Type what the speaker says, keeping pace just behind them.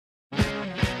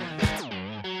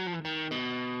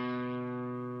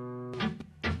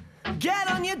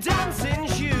Get on your dancing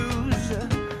shoes.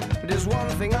 There's one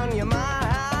thing on your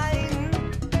mind,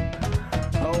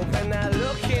 hoping they're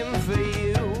looking for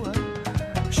you.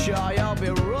 Sure, you'll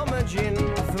be rummaging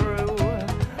through.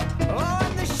 Oh,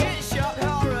 and the shit shock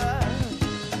horror.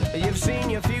 You've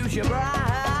seen your future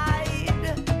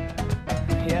bride.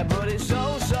 Yeah, but it's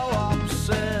so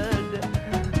absurd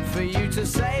for you to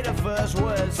say the first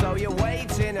word. So you're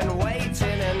waiting and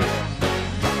waiting, and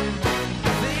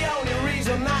the only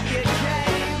reason that you came.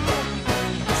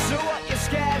 So what you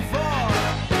scared for?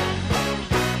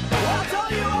 Well,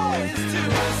 don't you always do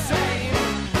the same?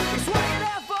 It's what you're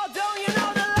there for, don't you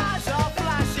know the lights are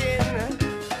flashing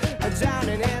down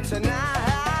in here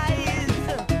tonight?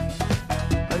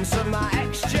 And some might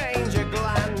exchange a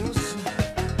glance,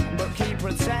 but keep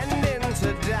pretending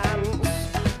to dance.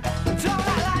 Don't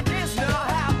act like it's not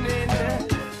happening,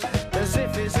 as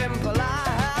if it's impolite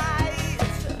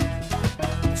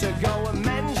to go and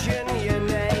mention your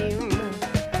name.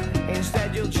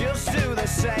 Instead you'll just do the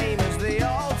same as they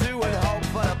all do and hope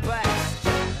for the best.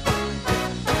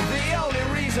 The only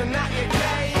reason that you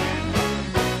came.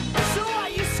 So what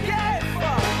you scared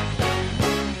for?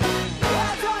 Why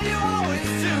don't you always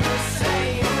do the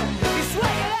same? It's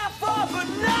what you're there for, but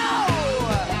no!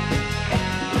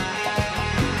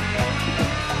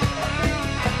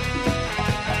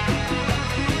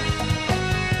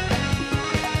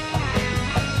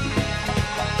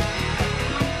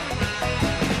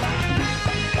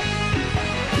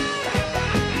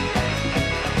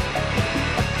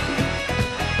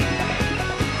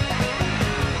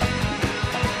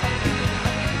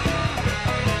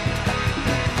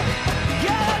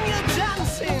 Get on your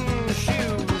dancing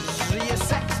shoes, you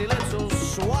sexy little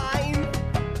swine.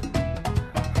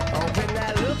 Hoping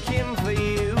they're looking for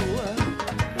you.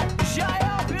 Shy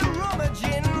up, you're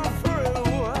rummaging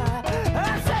through.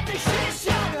 I said the shit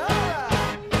shock horror.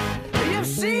 You've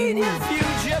seen your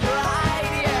future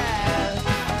bride, yeah.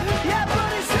 Yeah, but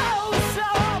it's so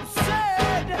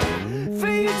absurd for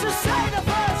you to say the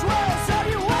first word, so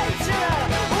you waited.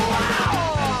 Wow!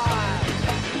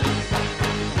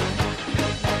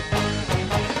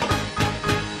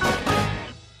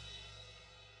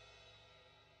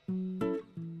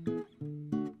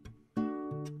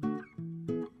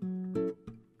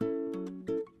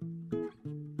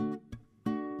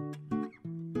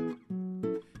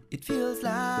 It feels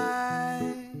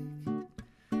like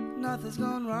nothing's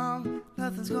gone wrong,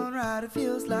 nothing's gone right. It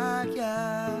feels like,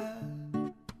 yeah,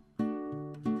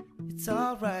 it's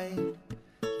alright.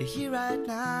 You're here right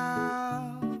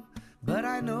now, but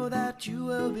I know that you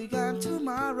will be gone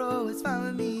tomorrow. It's fine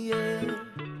with me, yeah.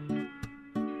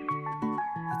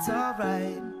 It's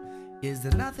alright. Is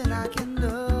there nothing I can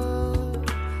do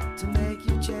to make